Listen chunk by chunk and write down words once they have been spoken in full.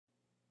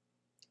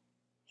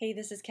Hey,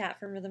 this is Kat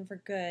from Rhythm for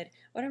Good.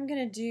 What I'm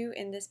going to do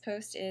in this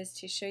post is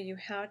to show you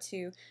how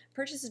to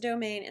purchase a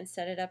domain and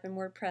set it up in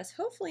WordPress,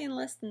 hopefully in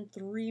less than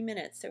 3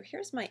 minutes. So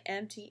here's my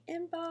empty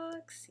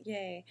inbox.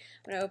 Yay.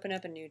 I'm going to open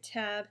up a new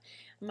tab.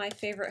 My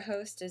favorite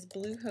host is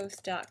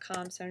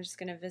bluehost.com, so I'm just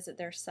going to visit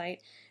their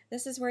site.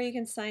 This is where you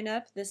can sign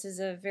up. This is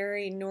a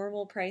very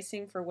normal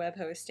pricing for web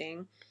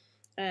hosting.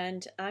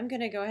 And I'm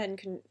going to go ahead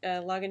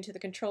and log into the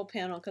control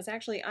panel because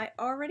actually I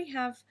already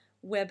have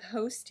web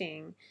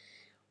hosting.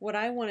 What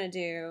I want to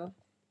do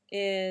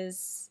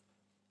is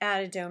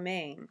add a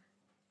domain.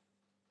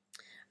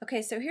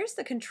 Okay, so here's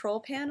the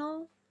control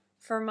panel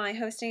for my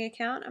hosting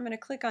account. I'm going to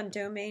click on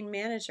Domain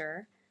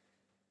Manager.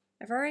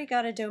 I've already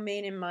got a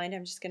domain in mind.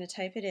 I'm just going to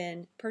type it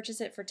in,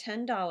 purchase it for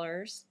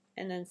 $10,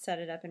 and then set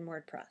it up in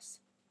WordPress.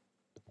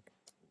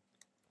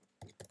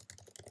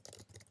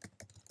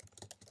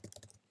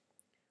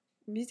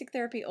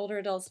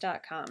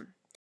 musictherapyolderinadults.com.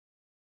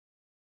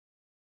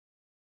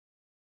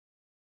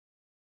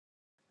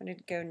 I'm going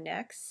to go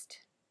next.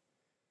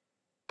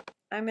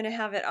 I'm going to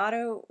have it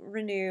auto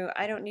renew.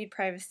 I don't need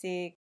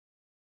privacy.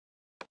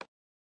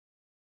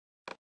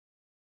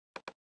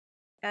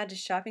 Add to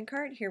shopping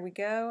cart. Here we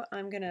go.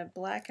 I'm going to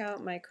black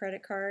out my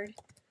credit card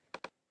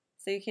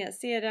so you can't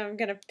see it. I'm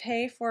going to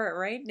pay for it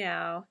right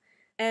now.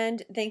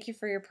 And thank you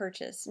for your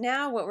purchase.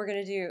 Now what we're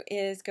going to do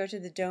is go to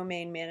the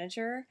domain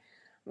manager.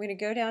 I'm going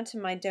to go down to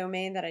my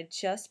domain that I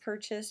just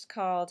purchased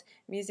called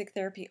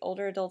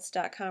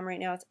musictherapyolderinadults.com. Right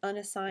now it's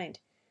unassigned.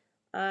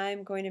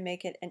 I'm going to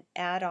make it an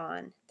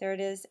add-on. There it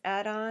is,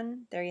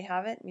 add-on. There you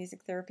have it,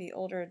 Music Therapy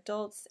Older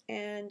Adults,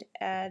 and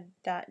add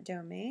that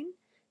domain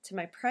to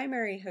my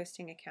primary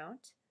hosting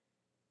account.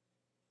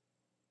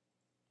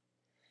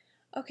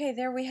 Okay,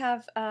 there we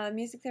have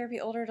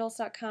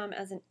musictherapyolderinadults.com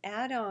as an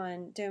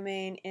add-on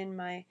domain in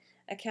my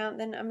account.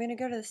 Then I'm going to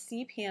go to the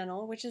C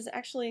panel, which is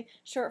actually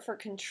short for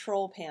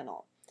control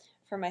panel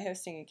for my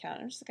hosting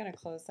account. I'm just going to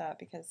close that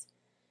because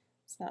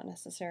it's not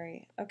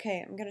necessary.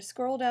 Okay, I'm going to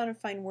scroll down and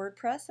find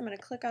WordPress. I'm going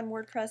to click on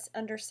WordPress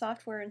under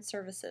Software and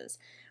Services.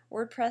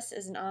 WordPress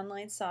is an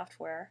online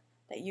software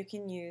that you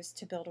can use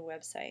to build a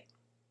website.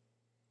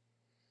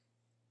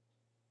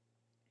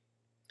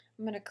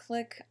 I'm going to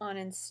click on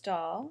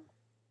Install.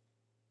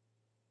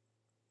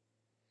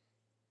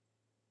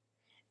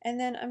 And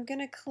then I'm going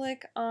to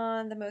click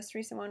on the most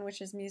recent one,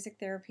 which is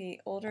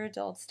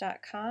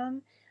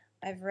musictherapyolderinadults.com.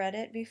 I've read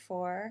it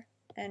before,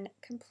 and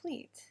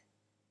complete.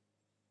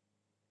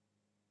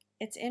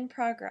 It's in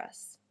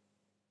progress.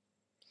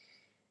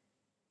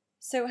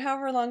 So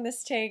however long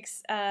this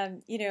takes,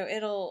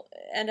 it'll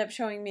end up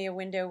showing me a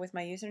window with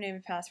my username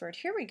and password.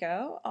 Here we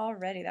go.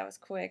 Already, that was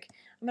quick.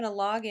 I'm going to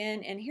log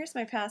in, and here's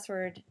my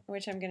password,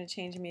 which I'm going to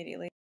change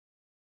immediately.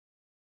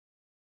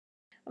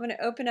 I'm going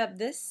to open up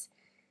this.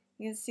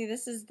 You can see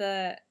this is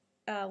the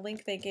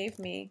link they gave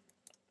me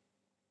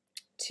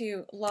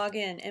to log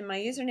in, and my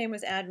username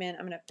was admin.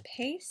 I'm going to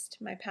paste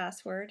my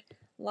password,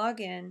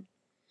 log in,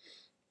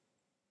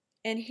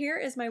 and here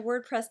is my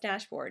WordPress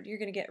dashboard. You're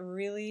going to get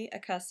really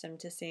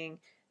accustomed to seeing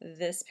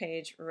this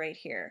page right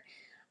here.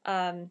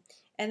 And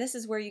this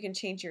is where you can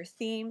change your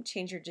theme,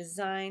 change your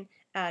design,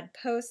 add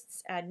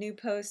posts, add new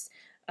posts,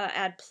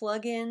 add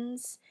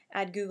plugins,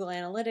 add Google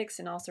Analytics,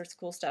 and all sorts of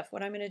cool stuff.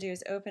 What I'm going to do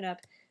is open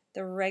up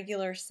the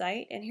regular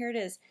site, and here it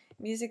is,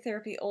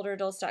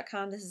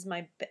 musictherapyolderinadults.com. This is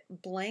my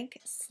blank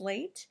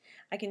slate.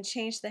 I can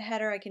change the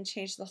header, I can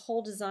change the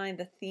whole design,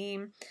 the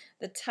theme,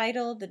 the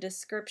title, the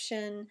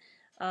description,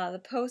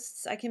 the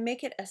posts. I can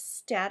make it a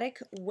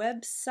static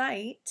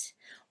website,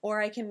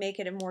 or I can make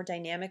it a more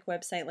dynamic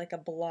website like a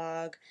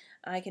blog.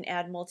 I can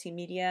add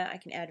multimedia, I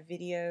can add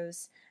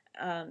videos,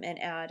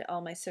 and add all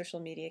my social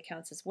media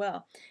accounts as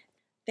well.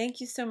 Thank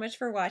you so much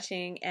for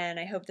watching, and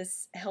I hope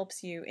this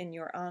helps you in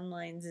your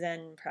online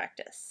Zen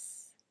practice.